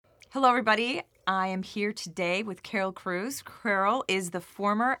Hello, everybody. I am here today with Carol Kruse. Carol is the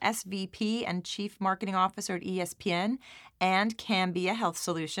former SVP and Chief Marketing Officer at ESPN and Cambia Health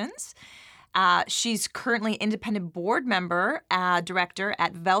Solutions. She's currently independent board member, director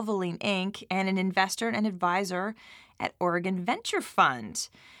at Valvoline, Inc., and an investor and advisor at Oregon Venture Fund.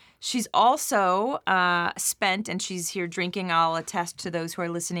 She's also spent, and she's here drinking, I'll attest to those who are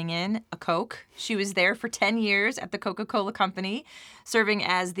listening in, a Coke. She was there for 10 years at the Coca-Cola company, serving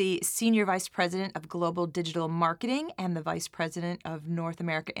as the Senior Vice President of Global Digital Marketing and the Vice President of North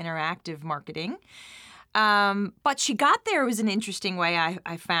America Interactive Marketing. But she got there was an interesting way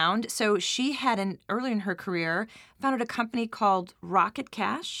I found. So she had, early in her career, founded a company called Rocket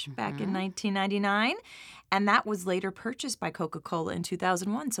Cash back in 1999. And that was later purchased by Coca-Cola in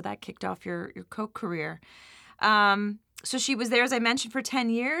 2001. So that kicked off your Coke career. So she was there, as I mentioned, for 10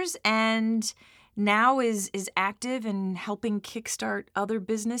 years and now is active in helping kickstart other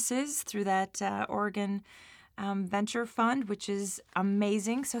businesses through that Oregon Venture Fund, which is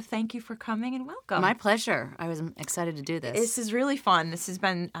amazing. So thank you for coming and welcome. My pleasure. I was excited to do this. This is really fun. This has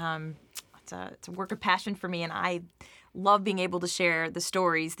been it's a work of passion for me, and I love being able to share the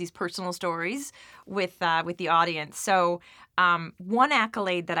stories, these personal stories, with the audience. So one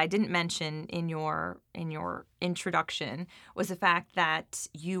accolade that I didn't mention in your introduction was the fact that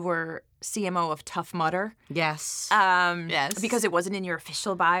you were CMO of Tough Mudder. Yes. Yes. Because it wasn't in your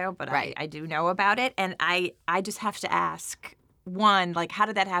official bio, but right. I do know about it. And I just have to ask, one, like, how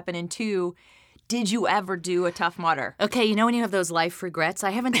did that happen? And two, did you ever do a Tough Mudder? Okay, you know when you have those life regrets?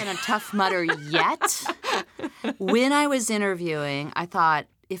 I haven't done a Tough Mudder yet. When I was interviewing, I thought,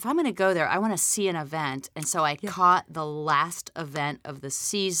 if I'm going to go there, I want to see an event. And so I caught the last event of the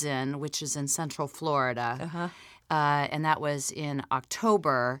season, which is in Central Florida. And that was in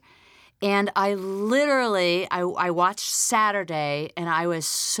October. And I literally, I watched Saturday, and I was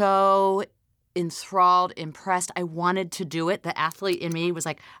so enthralled, impressed. I wanted to do it. The athlete in me was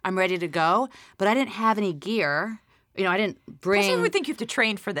like, I'm ready to go. But I didn't have any gear. You know, I didn't bring... I would think you have to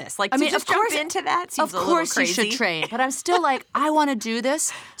train for this. Like, to just jump into that seems a little crazy. Of course you should train. But I'm still like, I want to do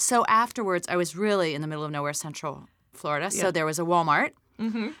this. So afterwards, I was really in the middle of nowhere, Central Florida. Yeah. So there was a Walmart.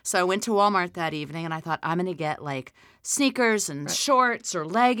 So I went to Walmart that evening, and I thought, I'm going to get, like, sneakers and shorts or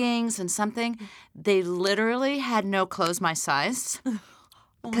leggings and something. They literally had no clothes my size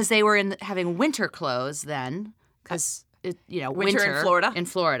because they were having winter clothes then because... winter in Florida. In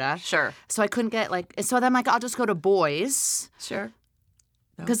Florida. Sure. So I couldn't get so then I'm like, I'll just go to boys. Sure.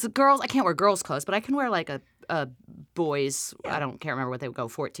 Because the girls, I can't wear girls' clothes, but I can wear like a boys, I can't remember what they would go,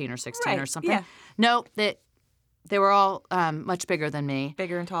 14 or 16 or something. Yeah. No, they were all much bigger than me.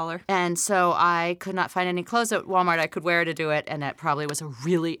 Bigger and taller. And so I could not find any clothes at Walmart I could wear to do it, and that probably was a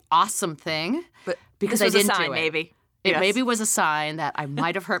really awesome thing. But because I didn't do it. Maybe. It maybe was a sign that I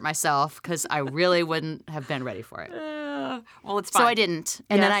might have hurt myself because I really wouldn't have been ready for it. Well, it's fine. So I didn't.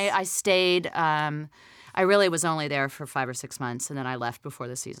 And then I stayed. I really was only there for 5 or 6 months, and then I left before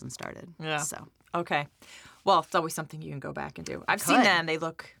the season started. Yeah. So. Okay. Well, it's always something you can go back and do. I've seen them. They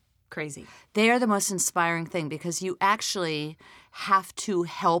look crazy. They are the most inspiring thing because you actually have to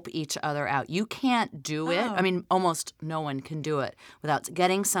help each other out. You can't do it. I mean, almost no one can do it without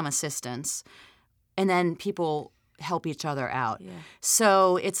getting some assistance, and then people help each other out. Yeah.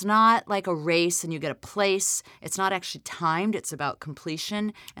 So it's not like a race and you get a place. It's not actually timed. It's about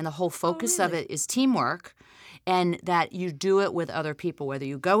completion. And the whole focus of it is teamwork and that you do it with other people, whether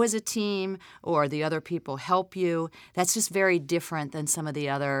you go as a team or the other people help you. That's just very different than some of the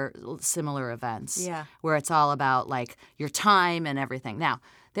other similar events where it's all about like your time and everything. Now,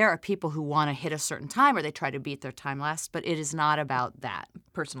 there are people who want to hit a certain time or they try to beat their time last, but it is not about that.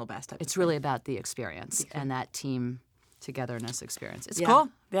 Personal best. It's really about the experience and that team togetherness experience. It's cool.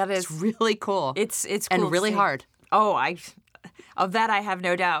 That is. It's really cool. It's cool. And really hard. Oh, of that I have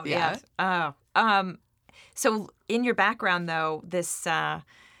no doubt. Yeah. So in your background, though, this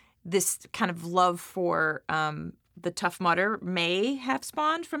kind of love for the Tough Mudder may have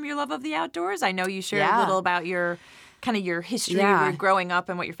spawned from your love of the outdoors. I know you shared a little about your history growing up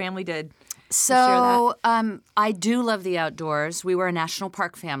and what your family did. So I do love the outdoors. We were a national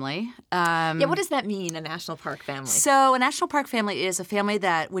park family. What does that mean, a national park family? So a national park family is a family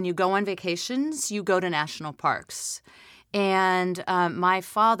that when you go on vacations, you go to national parks. And my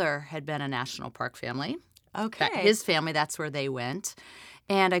father had been a national park family. Okay. His family, that's where they went.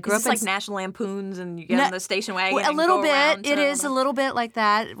 And I grew up in like National Lampoons and you get on the station wagon a and little go bit. around It is a little bit like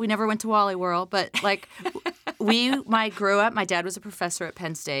that. We never went to Wally World, but like grew up, my dad was a professor at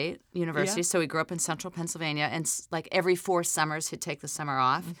Penn State University, so we grew up in central Pennsylvania, and like every 4 summers he'd take the summer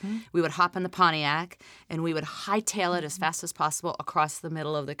off. We would hop in the Pontiac, and we would hightail it as fast as possible across the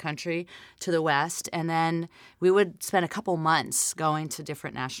middle of the country to the west, and then we would spend a couple months going to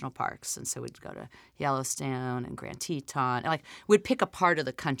different national parks. And so we'd go to Yellowstone and Grand Teton. Like, we'd pick a part of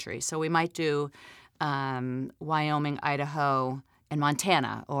the country. So we might do Wyoming, Idaho, and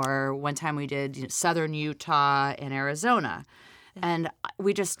Montana, or one time we did southern Utah and Arizona. And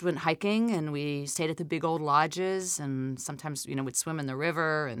we just went hiking, and we stayed at the big old lodges, and sometimes, we'd swim in the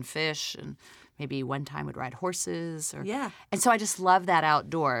river and fish, and maybe one time we'd ride horses. And so I just love that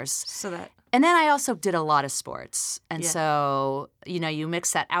outdoors. And then I also did a lot of sports. And so, you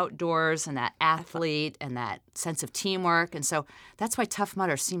mix that outdoors and that athlete and that sense of teamwork. And so that's why Tough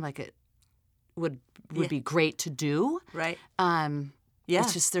Mudder seemed like it would be great to do. Right.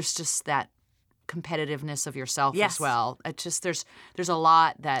 It's just, there's just that competitiveness of yourself as well. It's just, there's a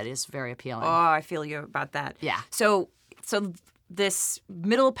lot that is very appealing. Oh, I feel you about that. Yeah. So this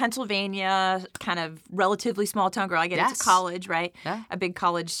middle Pennsylvania kind of relatively small town girl, I get into college, right? Yeah. A big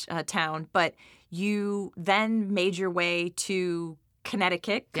college town. But you then made your way to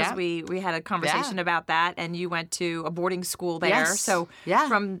Connecticut, because we had a conversation about that, and you went to a boarding school there. Yes. So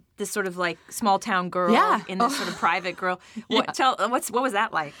from this sort of like small town girl in this sort of private girl, what was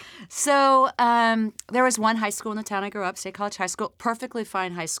that like? So there was one high school in the town I grew up, State College High School, perfectly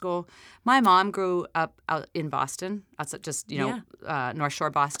fine high school. My mom grew up out in Boston, outside just North Shore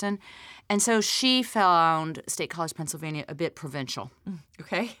Boston, and so she found State College, Pennsylvania, a bit provincial.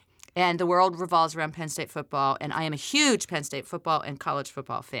 Okay. And the world revolves around Penn State football, and I am a huge Penn State football and college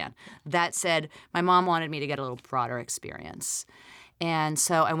football fan. That said, my mom wanted me to get a little broader experience. And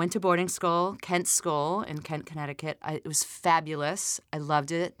so I went to boarding school, Kent School in Kent, Connecticut. It was fabulous. I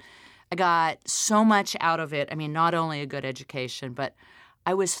loved it. I got so much out of it. I mean, not only a good education, but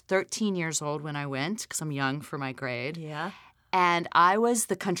I was 13 years old when I went, because I'm young for my grade. Yeah. And I was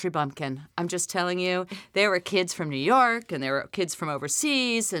the country bumpkin. I'm just telling you, there were kids from New York, and there were kids from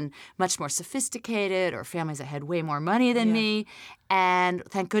overseas, and much more sophisticated, or families that had way more money than me. And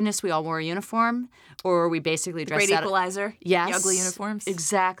thank goodness we all wore a uniform, or we basically dressed Great out. Equalizer. Yes, the ugly uniforms.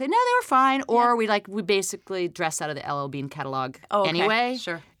 Exactly. No, they were fine. Or we basically dressed out of the LL Bean catalog anyway.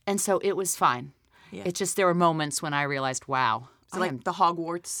 Sure. And so it was fine. Yeah. It's just there were moments when I realized, wow. So like the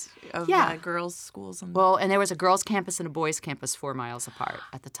Hogwarts of girls' schools. And there was a girls' campus and a boys' campus 4 miles apart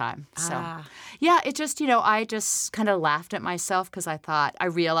at the time. So, it just, I just kind of laughed at myself, because I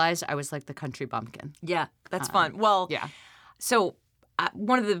realized I was like the country bumpkin. Yeah, that's fun. Well, so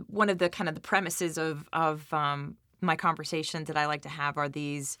one of the kind of the premises of my conversations that I like to have are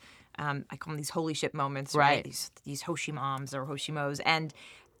these, I call them these holy shit moments, right? These Hoshi moms or Hoshimos. And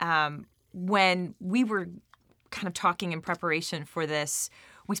when we were kind of talking in preparation for this,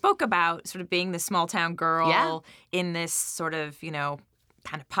 we spoke about sort of being the small town girl in this sort of,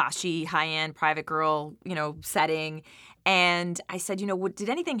 kind of poshy, high-end private girl, setting. And I said, did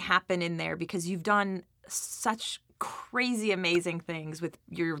anything happen in there? Because you've done such crazy, amazing things with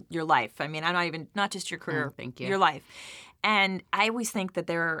your life. I mean, not just your career, thank you. Your life. And I always think that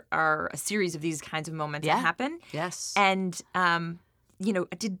there are a series of these kinds of moments that happen. Yes. And,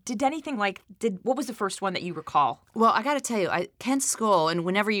 did anything what was the first one that you recall? Well, I got to tell you, Kent School, and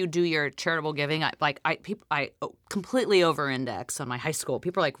whenever you do your charitable giving, I completely over-index on my high school.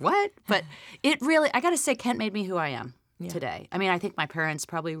 People are like, what? But it really, I got to say, Kent made me who I am today. I mean, I think my parents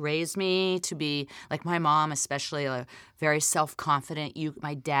probably raised me to be, like my mom especially, very self-confident.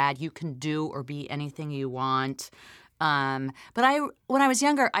 My dad, you can do or be anything you want. But when I was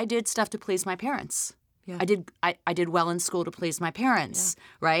younger, I did stuff to please my parents. Yeah. I did well in school to please my parents,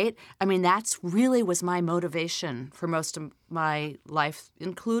 right? I mean, that's really was my motivation for most of my life,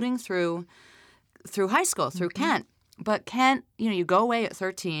 including through high school, through Kent. But Kent, you go away at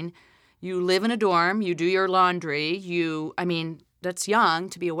 13, you live in a dorm, you do your laundry, that's young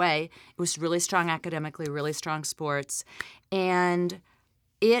to be away. It was really strong academically, really strong sports, and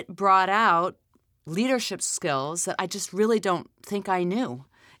it brought out leadership skills that I just really don't think I knew.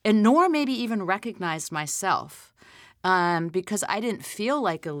 And nor maybe even recognized myself, because I didn't feel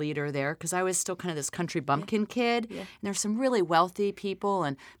like a leader there, because I was still kind of this country bumpkin kid. Yeah. And there's some really wealthy people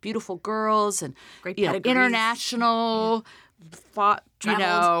and beautiful girls and great international,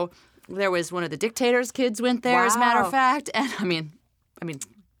 there was one of the dictator's kids went there, as a matter of fact. And I mean,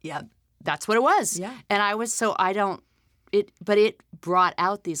 that's what it was. Yeah. And but it brought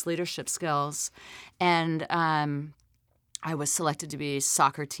out these leadership skills, and I was selected to be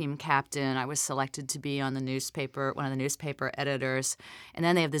soccer team captain. I was selected to be on the newspaper, one of the newspaper editors. And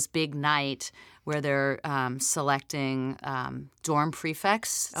then they have this big night where they're selecting dorm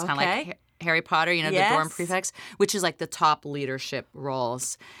prefects. It's kind of like Harry Potter, you know, the dorm prefects, which is like the top leadership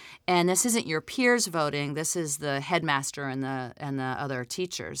roles. And this isn't your peers voting. This is the headmaster and the other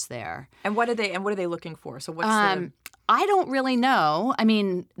teachers there. And what are they looking for? So what's the... I don't really know. I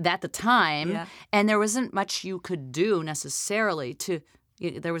mean, at the time, and there wasn't much you could do necessarily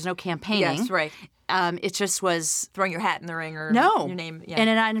there was no campaigning. Yes, right. It just was... Throwing your hat in the ring or your name. Yeah.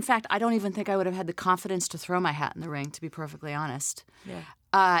 And in fact, I don't even think I would have had the confidence to throw my hat in the ring, to be perfectly honest. Yeah.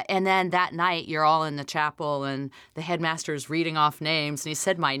 And then that night, you're all in the chapel, and the headmaster's reading off names, and he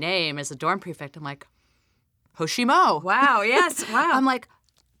said my name as a dorm prefect. I'm like, Hoshimo. Wow, yes, wow. I'm like,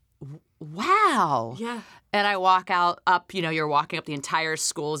 wow. Yeah. And I walk up, you know, you're walking up the entire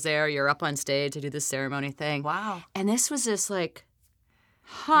school's there. You're up on stage to do the ceremony thing. Wow. And this was just like,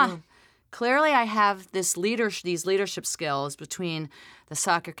 clearly I have these leadership skills between the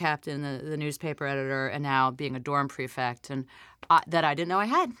soccer captain, the newspaper editor, and now being a dorm prefect, and that I didn't know I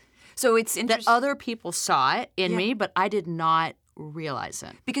had. So it's interesting. That other people saw it in me, but I did not realize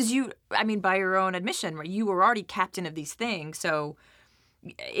it. Because by your own admission, right, you were already captain of these things, so...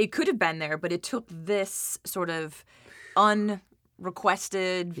 It could have been there, but it took this sort of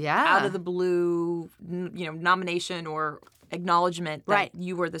unrequested, out of the blue, nomination or acknowledgement that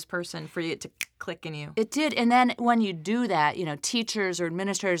you were this person for it to click in you. It did. And then when you do that, teachers or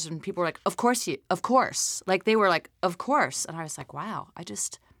administrators and people were like, of course. Like they were like, of course. And I was like, wow, I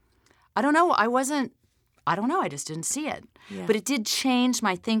don't know. I just didn't see it. Yeah. But it did change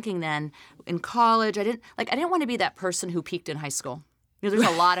my thinking then in college. I didn't want to be that person who peaked in high school. There's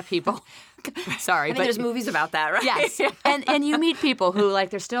a lot of people. Sorry, but there's movies about that, right? Yes, and you meet people who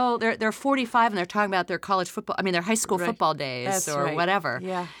they're 45 and they're talking about their college football. I mean, their high school football days or whatever.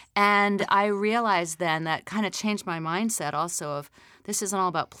 Yeah. And I realized then that kind of changed my mindset also of this isn't all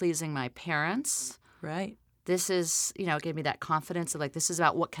about pleasing my parents. Right. This is it gave me that confidence of like this is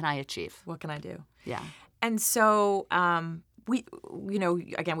about what can I achieve? What can I do? Yeah. And so we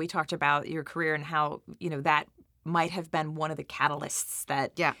talked about your career and how that might have been one of the catalysts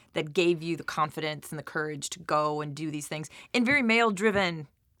that gave you the confidence and the courage to go and do these things in very male-driven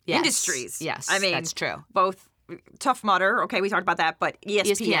industries. Yes, I mean, that's true. Both Tough Mudder, okay, we talked about that, but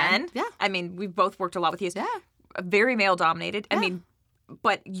ESPN. Yeah. I mean, we've both worked a lot with ESPN. Yeah. Very male-dominated. Yeah. I mean,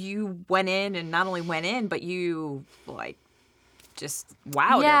 but you went in and not only went in, but you, just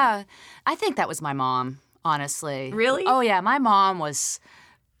wowed them. I think that was my mom, honestly. Really? Oh, yeah. My mom was...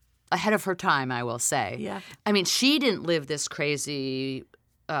 ahead of her time, I will say. Yeah. I mean, she didn't live this crazy,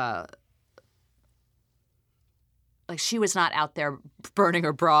 she was not out there burning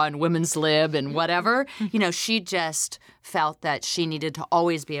her bra in women's lib and whatever. She just felt that she needed to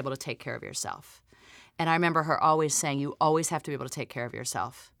always be able to take care of yourself. And I remember her always saying, you always have to be able to take care of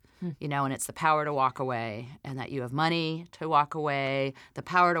yourself. And it's the power to walk away, and that you have money to walk away, the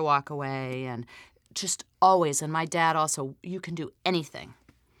power to walk away, and just always. And my dad also, you can do anything.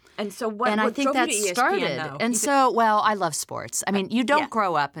 And so what? And I think that ESPN, started. Though? And I love sports. I mean, you don't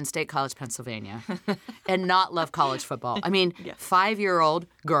grow up in State College, Pennsylvania, and not love college football. I mean, 5-year-old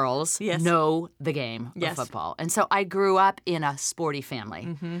girls know the game of football. And so I grew up in a sporty family.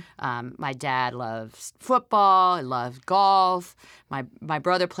 Mm-hmm. My dad loves football. I loved golf. My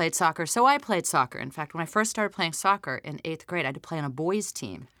brother played soccer, so I played soccer. In fact, when I first started playing soccer in 8th grade, I had to play on a boys'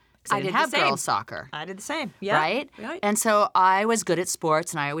 team. I didn't have girls soccer. I did the same. Yeah. Right? And so I was good at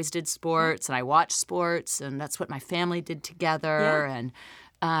sports, and I always did sports, and I watched sports, and that's what my family did together.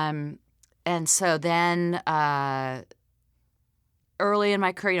 Yeah. And so then early in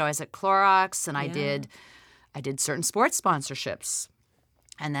my career, I was at Clorox, and I did certain sports sponsorships.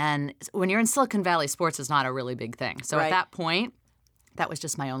 And then when you're in Silicon Valley, sports is not a really big thing. So at that point, that was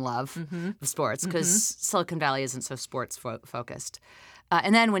just my own love of sports because Silicon Valley isn't so sports focused.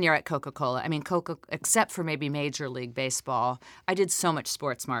 And then when you're at Coca-Cola, I mean, except for maybe Major League Baseball, I did so much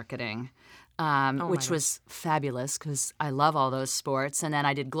sports marketing, which was fabulous because I love all those sports. And then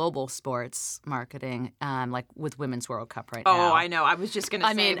I did global sports marketing, like with Women's World Cup right now. Oh, I know. I was just going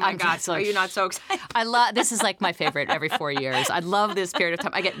to say, my God, are you not so excited? This is like my favorite every 4 years. I love this period of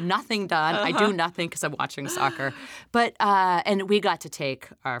time. I get nothing done. I do nothing because I'm watching soccer. But and we got to take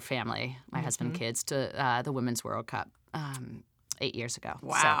our family, my husband and kids, to the Women's World Cup. 8 years ago.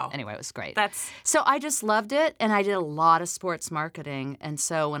 Wow. So anyway, it was great. So I just loved it, and I did a lot of sports marketing. And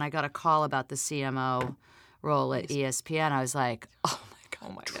so when I got a call about the CMO role at ESPN, I was like, oh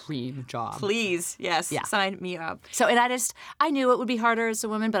my God, dream job. Please, yes, sign me up. So I knew it would be harder as a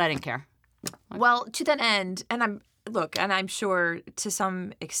woman, but I didn't care. Well, to that end, and look, and I'm sure to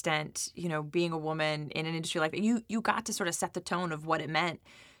some extent, being a woman in an industry like that, you got to sort of set the tone of what it meant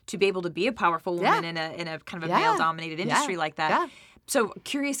to be able to be a powerful woman in a kind of a male-dominated industry like that. Yeah. So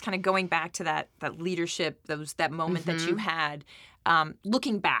curious, kind of going back to that leadership, that moment that you had,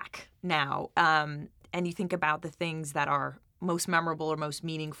 looking back now, and you think about the things that are most memorable or most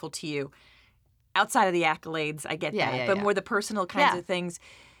meaningful to you, outside of the accolades, I get that, but more the personal kinds of things.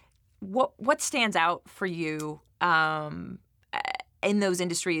 What stands out for you in those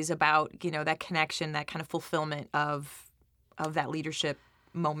industries about that connection, that kind of fulfillment of that leadership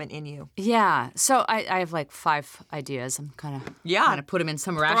moment in you? Yeah. So I have like 5 ideas. I'm kind of put them in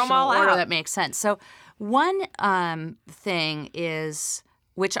some rational order that makes sense. So one thing is,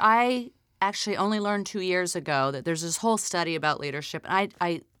 which I actually only learned 2 years ago, that there's this whole study about leadership.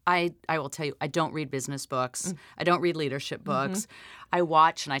 And I will tell you, I don't read business books. I don't read leadership books. I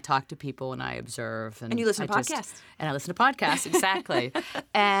watch and I talk to people and I observe. And you listen to podcasts. And I listen to podcasts, exactly.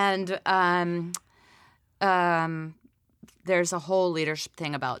 And there's a whole leadership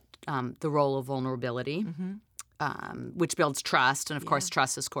thing about the role of vulnerability, which builds trust. And, of course,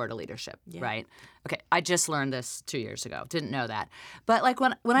 trust is core to leadership, right? Okay, I just learned this 2 years ago. Didn't know that. But, like,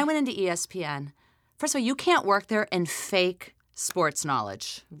 when I went into ESPN, first of all, you can't work there and fake sports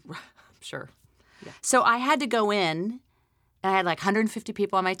knowledge. Sure. Yeah. So I had to go in, and I had like 150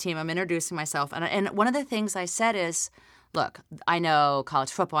 people on my team. I'm introducing myself. And one of the things I said is, look, I know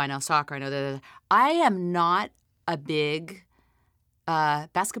college football, I know soccer, I know that. I am not a big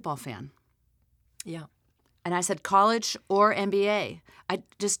basketball fan. Yeah. And I said college or NBA.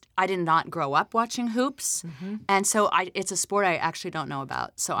 I did not grow up watching hoops. And so it's a sport I actually don't know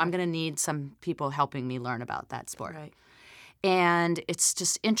about. So I'm going to need some people helping me learn about that sport. Right. And it's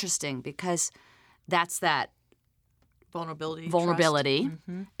just interesting because that's that vulnerability trust.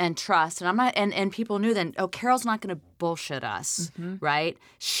 And trust. And I'm not. And people knew then. Oh, Carol's not going to bullshit us, right?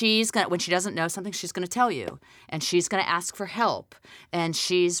 She's gonna, when she doesn't know something, she's going to tell you, and she's going to ask for help, and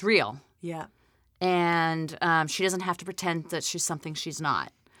she's real. Yeah. And she doesn't have to pretend that she's something she's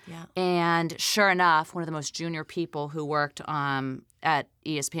not. Yeah. And sure enough, one of the most junior people who worked at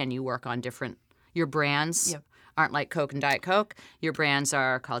ESPN, you work on your brands. Yep. Aren't like Coke and Diet Coke. Your brands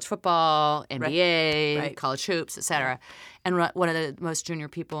are college football, NBA, Right. college hoops, etc. And one of the most junior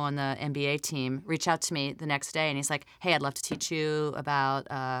people on the NBA team reached out to me the next day, and he's like, "Hey, I'd love to teach you about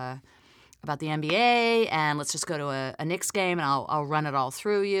the NBA, and let's just go to a Knicks game, and I'll run it all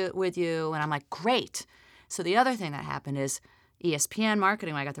through with you." And I'm like, "Great." So the other thing that happened is ESPN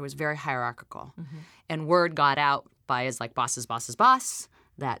marketing, when I got there, was very hierarchical, and word got out by his like boss's boss's boss,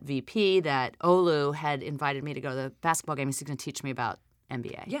 that VP, that Olu had invited me to go to the basketball game. He's going to teach me about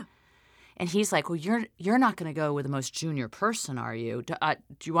NBA. Yeah. And he's like, "Well, you're not going to go with the most junior person, are you? Do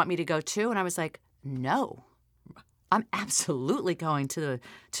you want me to go too?" And I was like, "No, I'm absolutely going to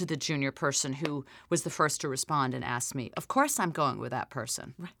the junior person who was the first to respond and ask me. Of course, I'm going with that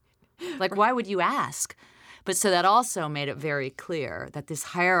person. Right. Like, why would you ask?" But so that also made it very clear that this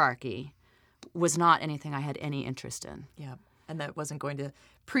hierarchy was not anything I had any interest in. Yeah. And that wasn't going to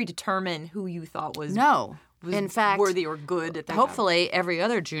predetermine who you thought was in fact, worthy or good at that hopefully every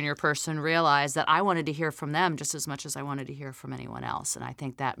other junior person realized that I wanted to hear from them just as much as I wanted to hear from anyone else. And I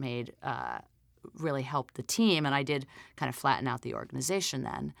think that made really helped the team. And I did kind of flatten out the organization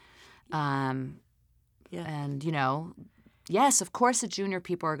then. And, yes, of course the junior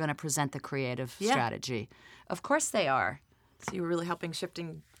people are going to present the creative strategy. Of course they are. So you were really helping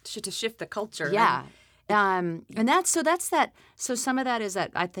to shift the culture. Yeah. And that's that. So some of that is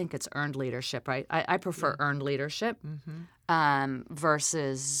that I think it's earned leadership, right? I prefer earned leadership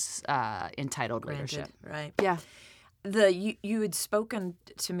versus entitled leadership. Right. Yeah. You had spoken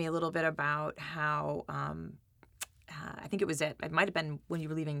to me a little bit about how I think it might have been when you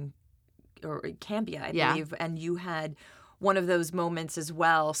were leaving or Cambia, I believe, and you had one of those moments as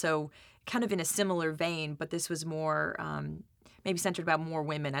well. So kind of in a similar vein, but this was more. Maybe centered about more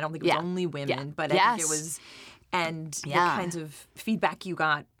women. I don't think it was only women, but I think it was, and the kinds of feedback you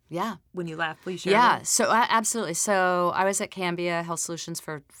got when you left. Please share. Yeah, so absolutely. So I was at Cambia Health Solutions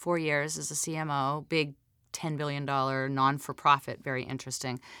for 4 years as a CMO, big $10 billion non-for-profit, very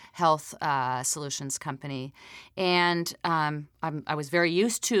interesting health solutions company. And I was very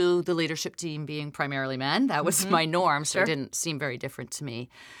used to the leadership team being primarily men. That was my norm, so it didn't seem very different to me.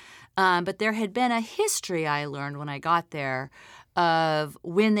 But there had been a history I learned when I got there of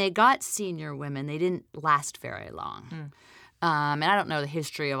when they got senior women, they didn't last very long. And I don't know the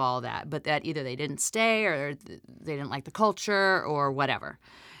history of all that, but that either they didn't stay or they didn't like the culture or whatever.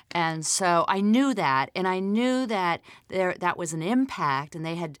 And so I knew that, and I knew that that was an impact. And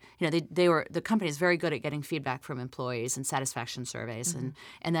they had, the company is very good at getting feedback from employees and satisfaction surveys,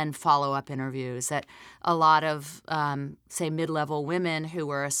 and then follow-up interviews. That a lot of, say, mid-level women who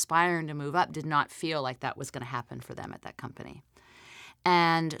were aspiring to move up did not feel like that was going to happen for them at that company.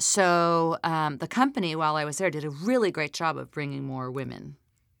 And so the company, while I was there, did a really great job of bringing more women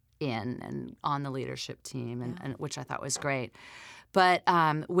in and on the leadership team, and which I thought was great. But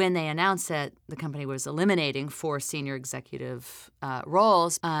when they announced that the company was eliminating 4 senior executive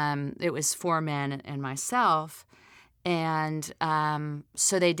roles, it was 4 men and myself. And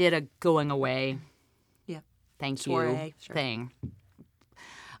so they did a going away, thank you thing.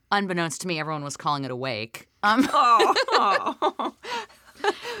 Unbeknownst to me, everyone was calling it a wake. And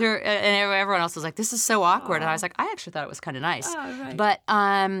everyone else was like, this is so awkward. And I was like, I actually thought it was kind of nice. Oh, right. But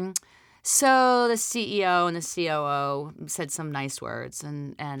so the CEO and the COO said some nice words,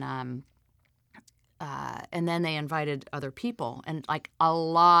 and then they invited other people. And like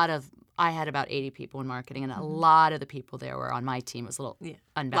I had about 80 people in marketing, and a lot of the people there were on my team. It was a little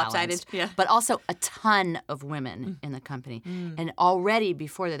unbalanced. Lopsided, But also a ton of women in the company. And already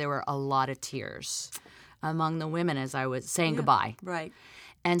before that, there were a lot of tears among the women as I was saying goodbye. Right.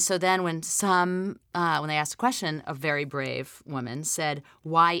 And so then when they asked a question, a very brave woman said,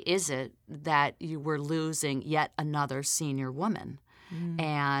 why is it that you were losing yet another senior woman?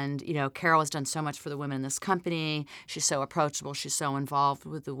 And, Carol has done so much for the women in this company. She's so approachable. She's so involved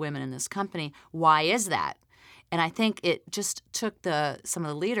with the women in this company. Why is that? And I think it just took some of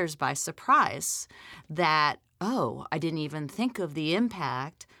the leaders by surprise that, I didn't even think of the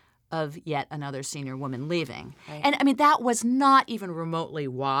impact of yet another senior woman leaving. Right. And, I mean, that was not even remotely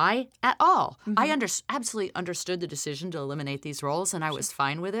why at all. I absolutely understood the decision to eliminate these roles, and I was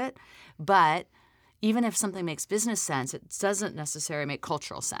fine with it. But even if something makes business sense, it doesn't necessarily make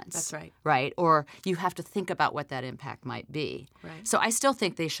cultural sense. That's right. Right? Or you have to think about what that impact might be. Right. So I still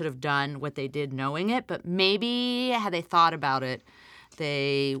think they should have done what they did knowing it, but maybe had they thought about it,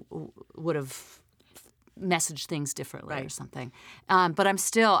 they would have message things differently or something. But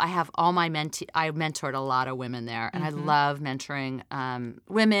I have all my I mentored a lot of women there, and I love mentoring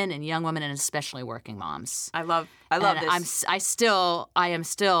women and young women, and especially working moms. I love this. I am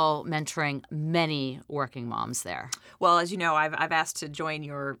still mentoring many working moms there. Well, as you know, I've asked to join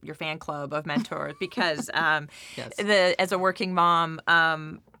your fan club of mentors because Yes. As a working mom,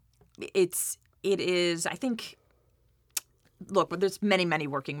 it is, I think. Look, there's many, many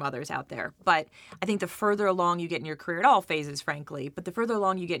working mothers out there, but I think the further along you get in your career, at all phases, frankly, but the further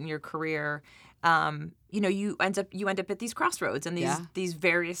along you get in your career, you end up at these crossroads and these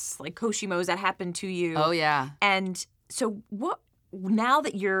various like koshimos that happen to you. Oh yeah. And so now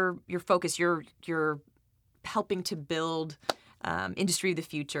that you're focused, you're helping to build industry of the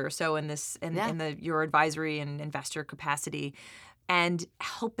future. So in your advisory and investor capacity, and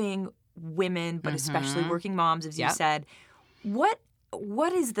helping women, but especially working moms, as you said. What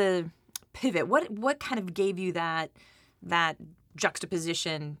is the pivot? What kind of gave you that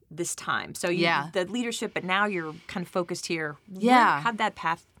juxtaposition this time? So the leadership, but now you're kind of focused here. How'd that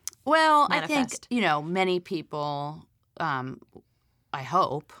path manifest? I think many people. I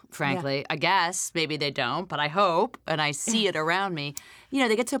hope, frankly. I guess maybe they don't, but I hope, and I see it around me.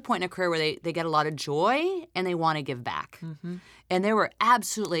 They get to a point in a career where they get a lot of joy and they want to give back. And there were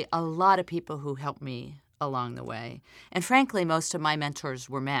absolutely a lot of people who helped me along the way. And frankly, most of my mentors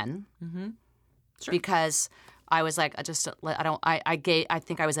were men because I was like, I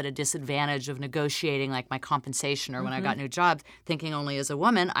think I was at a disadvantage of negotiating like my compensation or when I got new jobs, thinking only as a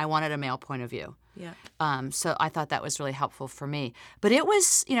woman, I wanted a male point of view. Yeah. So I thought that was really helpful for me. But it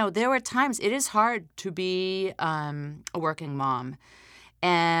was, there were times it is hard to be a working mom.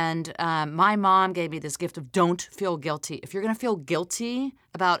 And my mom gave me this gift of don't feel guilty. If you're going to feel guilty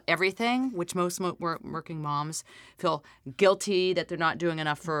about everything, which most working moms feel guilty that they're not doing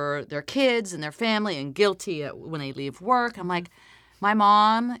enough for their kids and their family and guilty when they leave work. I'm like, my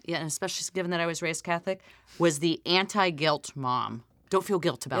mom, and especially given that I was raised Catholic, was the anti-guilt mom. Don't feel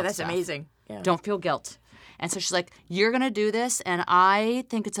guilt about that's stuff. Amazing. Yeah. Don't feel guilt. And so she's like, you're going to do this. And I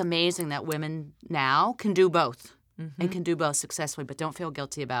think it's amazing that women now can do both. And can do both successfully, but don't feel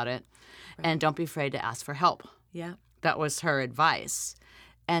guilty about it. Right. And don't be afraid to ask for help. Yeah. That was her advice.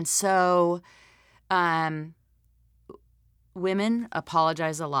 And so women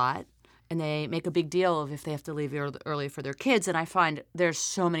apologize a lot, and they make a big deal of if they have to leave early for their kids. And I find there's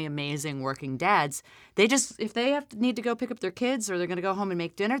so many amazing working dads. They just, if they need to go pick up their kids or they're going to go home and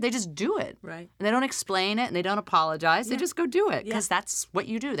make dinner, they just do it. Right. And they don't explain it, and they don't apologize. They just go do it because that's what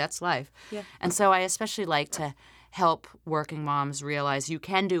you do. That's life. Yeah. And so I especially like to help working moms realize you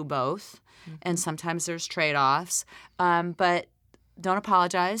can do both, and sometimes there's trade-offs, but don't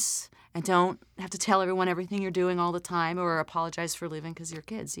apologize. And don't have to tell everyone everything you're doing all the time or apologize for leaving because of your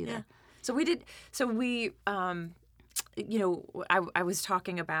kids either. Yeah. I was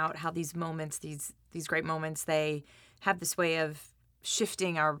talking about how these moments, these great moments, they have this way of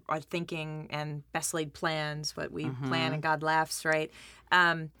shifting our thinking and best laid plans, what we plan and God laughs, right?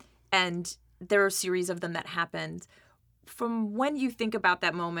 And there are a series of them that happened. From when you think about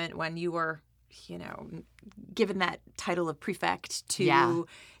that moment when you were, given that title of prefect to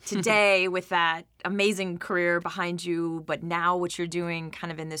today with that amazing career behind you, but now what you're doing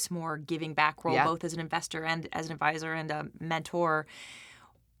kind of in this more giving back role, both as an investor and as an advisor and a mentor,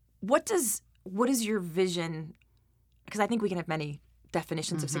 what is your vision? Because I think we can have many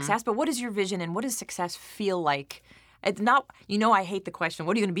definitions of success, but what is your vision and what does success feel like? It's not, I hate the question,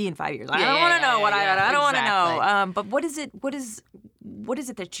 what are you going to be in 5 years? I don't want to know I don't want to know. But what is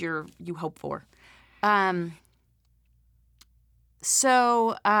it that you hope for?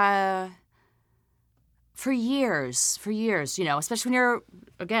 So for years, especially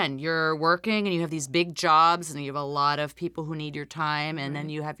when you're working and you have these big jobs and you have a lot of people who need your time and then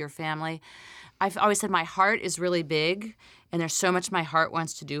you have your family. I've always said my heart is really big and there's so much my heart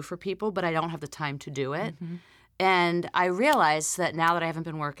wants to do for people, but I don't have the time to do it. And I realized that now that I haven't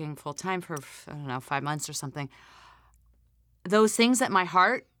been working full time for, 5 months or something, those things that my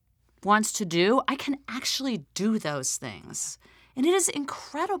heart wants to do, I can actually do those things. And it is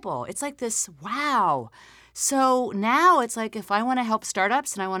incredible. It's like this, wow. So now it's like if I want to help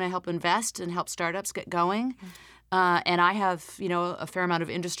startups and I want to help invest and help startups get going, and I have, a fair amount of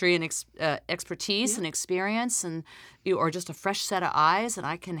industry and expertise and experience or just a fresh set of eyes and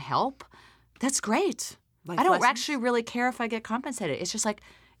I can help, that's great. I don't actually really care if I get compensated. It's just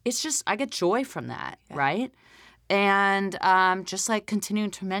I get joy from that, right? And just like continuing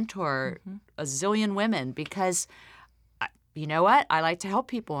to mentor a zillion women because, you know what? I like to help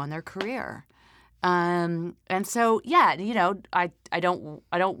people on their career. And so, I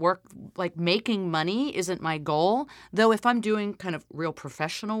don't work, like making money isn't my goal. Though if I'm doing kind of real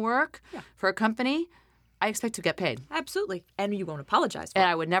professional work for a company, I expect to get paid. Absolutely. And you won't apologize for it.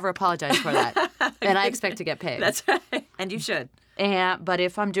 And I would never apologize for that. And I expect to get paid. That's right. And you should. But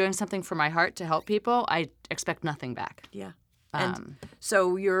if I'm doing something for my heart to help people, I expect nothing back. Yeah. And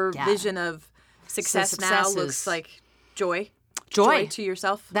so your vision of success now looks like joy. Joy to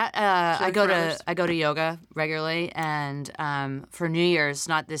yourself. That I go to yoga regularly, and for New Year's,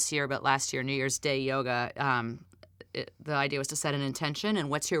 not this year, but last year, New Year's Day yoga. The idea was to set an intention, and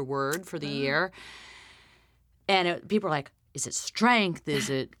what's your word for the year? And people are like, is it strength? Is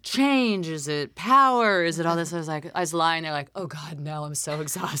it change? Is it power? Is it all this? I was lying there like, oh God, no, I'm so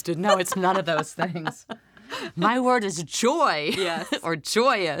exhausted. No, it's none of those things. My word is joy, or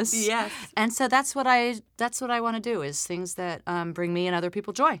joyous. Yes. And so that's what I want to do is things that bring me and other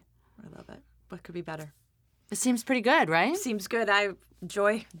people joy. I love it. What could be better? It seems pretty good, right? Seems good.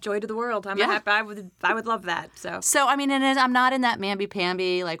 Joy to the world. I'm happy. I would love that. So I mean, and I'm not in that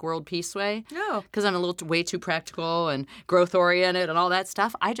mamby-pamby like world peace way. No. Because I'm a little way too practical and growth oriented and all that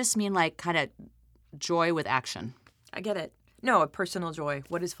stuff. I just mean like kind of joy with action. I get it. No, a personal joy.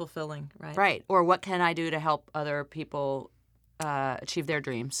 What is fulfilling, right? Right. Or what can I do to help other people achieve their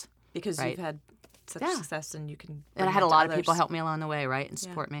dreams? Because you've had such success and you can. And I had a lot of people help me along the way, right, and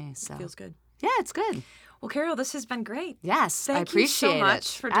support me. So it feels good. Yeah, it's good. Well, Carol, this has been great. Yes, I appreciate it. Thank you so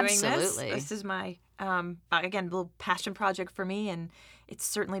much for doing Absolutely. this. This is my, again, little passion project for me, and it's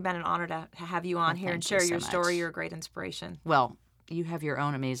certainly been an honor to have you on here and share your story. You're a great inspiration. Well, you have your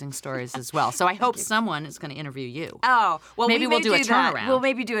own amazing stories as well. So I hope someone is going to interview you. Oh, well, maybe we'll do a turnaround. We'll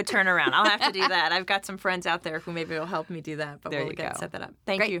maybe do a turnaround. I'll have to do that. I've got some friends out there who maybe will help me do that, but we'll set that up.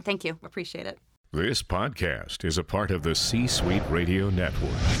 Thank you. Thank you. Appreciate it. This podcast is a part of the C-Suite Radio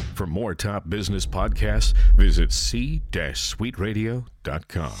Network. For more top business podcasts, visit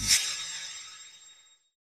c-suiteradio.com.